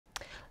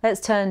Let's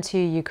turn to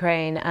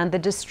Ukraine and the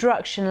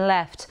destruction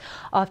left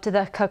after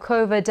the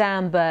Kakhovka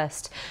dam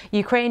burst.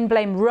 Ukraine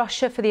blamed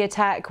Russia for the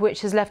attack, which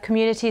has left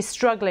communities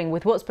struggling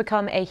with what's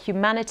become a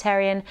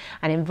humanitarian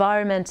and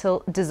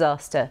environmental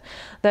disaster.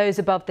 Those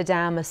above the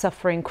dam are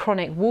suffering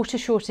chronic water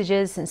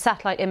shortages, and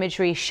satellite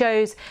imagery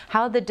shows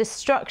how the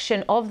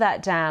destruction of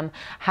that dam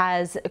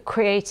has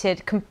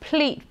created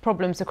complete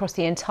problems across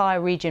the entire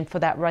region for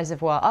that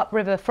reservoir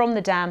upriver from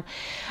the dam,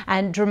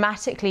 and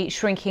dramatically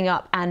shrinking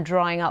up and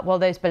drying up, while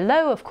those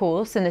below, of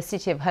course, in the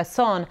city of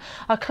Kherson,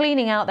 are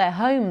cleaning out their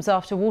homes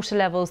after water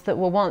levels that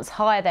were once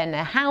higher than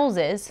their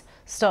houses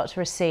start to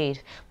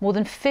recede. More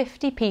than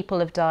 50 people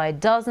have died,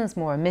 dozens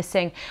more are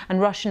missing,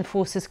 and Russian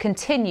forces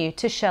continue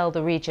to shell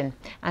the region.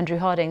 Andrew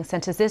Harding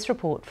sent us this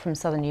report from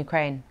southern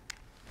Ukraine.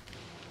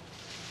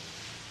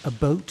 A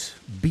boat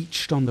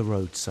beached on the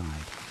roadside.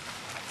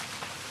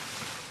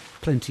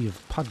 Plenty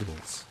of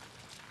puddles,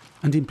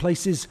 and in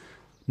places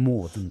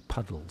more than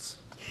puddles.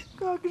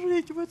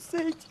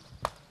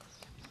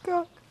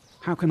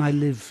 How can I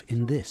live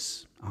in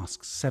this?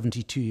 Asks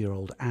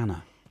 72-year-old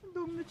Anna.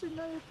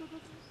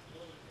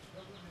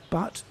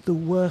 But the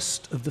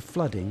worst of the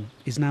flooding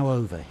is now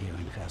over here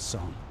in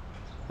Kherson,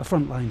 a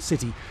frontline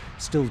city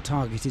still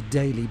targeted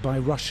daily by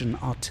Russian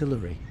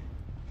artillery.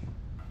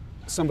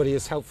 Somebody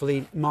has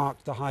helpfully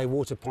marked the high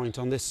water point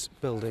on this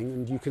building,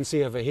 and you can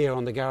see over here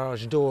on the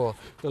garage door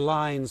the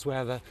lines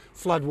where the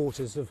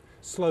floodwaters have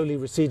slowly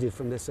receded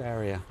from this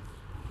area.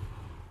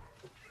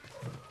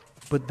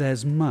 But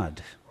there's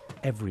mud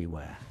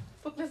everywhere.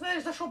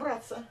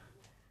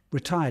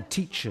 Retired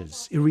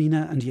teachers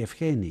Irina and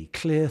Yevgeny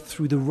clear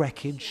through the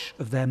wreckage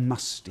of their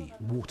musty,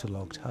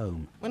 waterlogged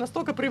home.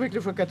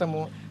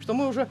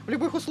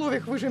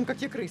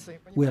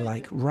 We're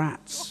like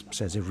rats,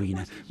 says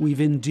Irina.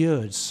 We've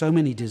endured so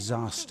many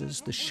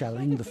disasters, the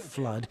shelling, the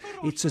flood.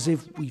 It's as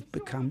if we've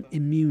become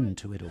immune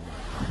to it all.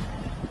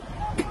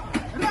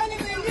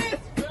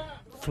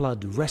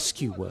 Flood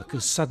rescue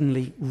workers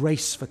suddenly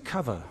race for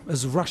cover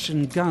as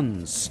Russian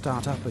guns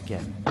start up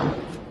again.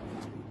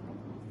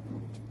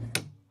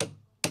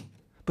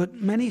 But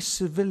many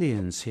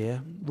civilians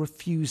here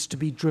refuse to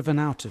be driven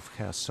out of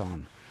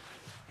Kherson.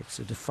 It's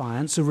a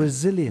defiance, a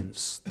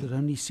resilience that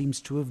only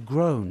seems to have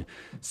grown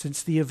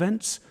since the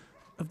events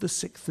of the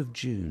 6th of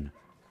June.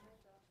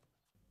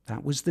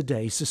 That was the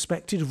day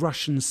suspected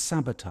Russian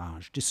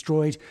sabotage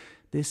destroyed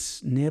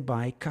this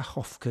nearby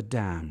Kakhovka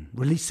dam,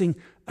 releasing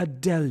a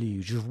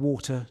deluge of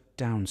water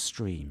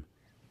downstream.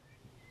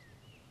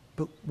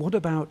 But what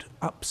about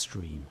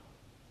upstream?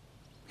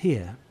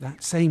 Here,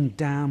 that same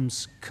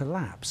dam's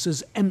collapse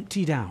has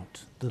emptied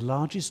out the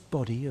largest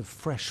body of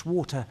fresh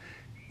water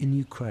in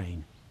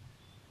Ukraine.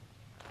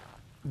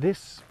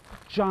 This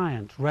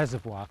giant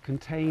reservoir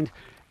contained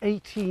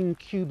 18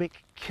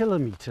 cubic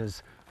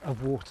kilometres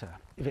of water.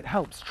 If it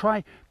helps,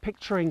 try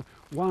picturing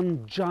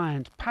one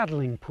giant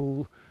paddling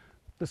pool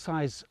the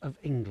size of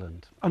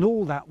England. And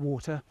all that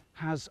water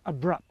has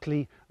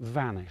abruptly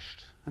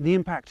vanished. And the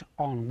impact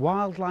on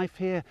wildlife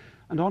here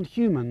and on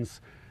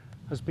humans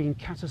has been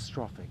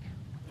catastrophic.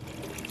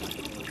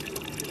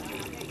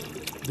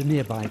 The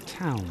nearby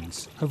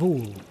towns have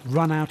all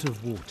run out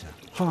of water.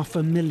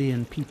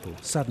 500,000 people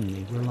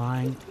suddenly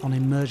relying on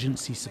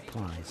emergency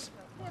supplies.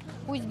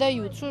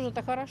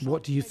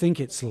 What do you think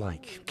it's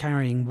like,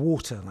 carrying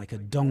water like a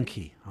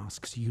donkey?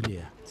 Asks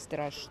Yulia.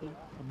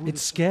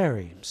 It's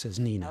scary, says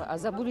Nina.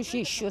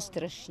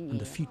 And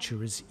the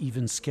future is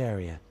even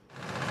scarier.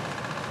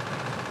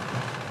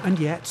 And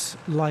yet,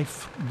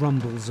 life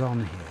rumbles on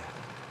here.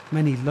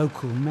 Many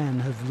local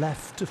men have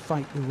left to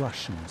fight the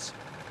Russians.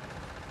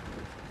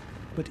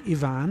 But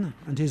Ivan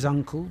and his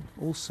uncle,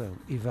 also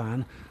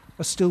Ivan,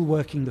 are still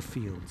working the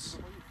fields.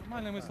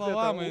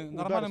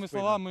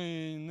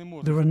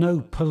 There are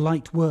no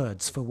polite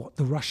words for what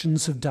the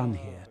Russians have done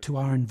here to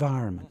our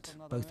environment,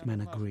 both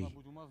men agree.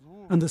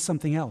 And there's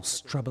something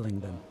else troubling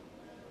them.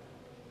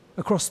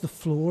 Across the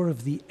floor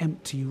of the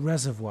empty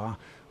reservoir,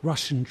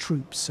 Russian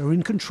troops are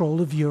in control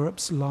of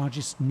Europe's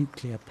largest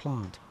nuclear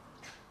plant.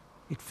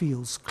 It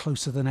feels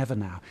closer than ever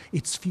now,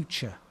 its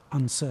future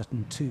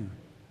uncertain too.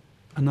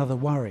 Another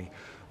worry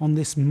on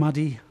this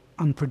muddy,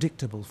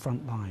 unpredictable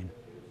front line.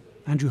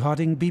 Andrew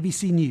Harding,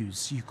 BBC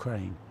News,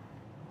 Ukraine.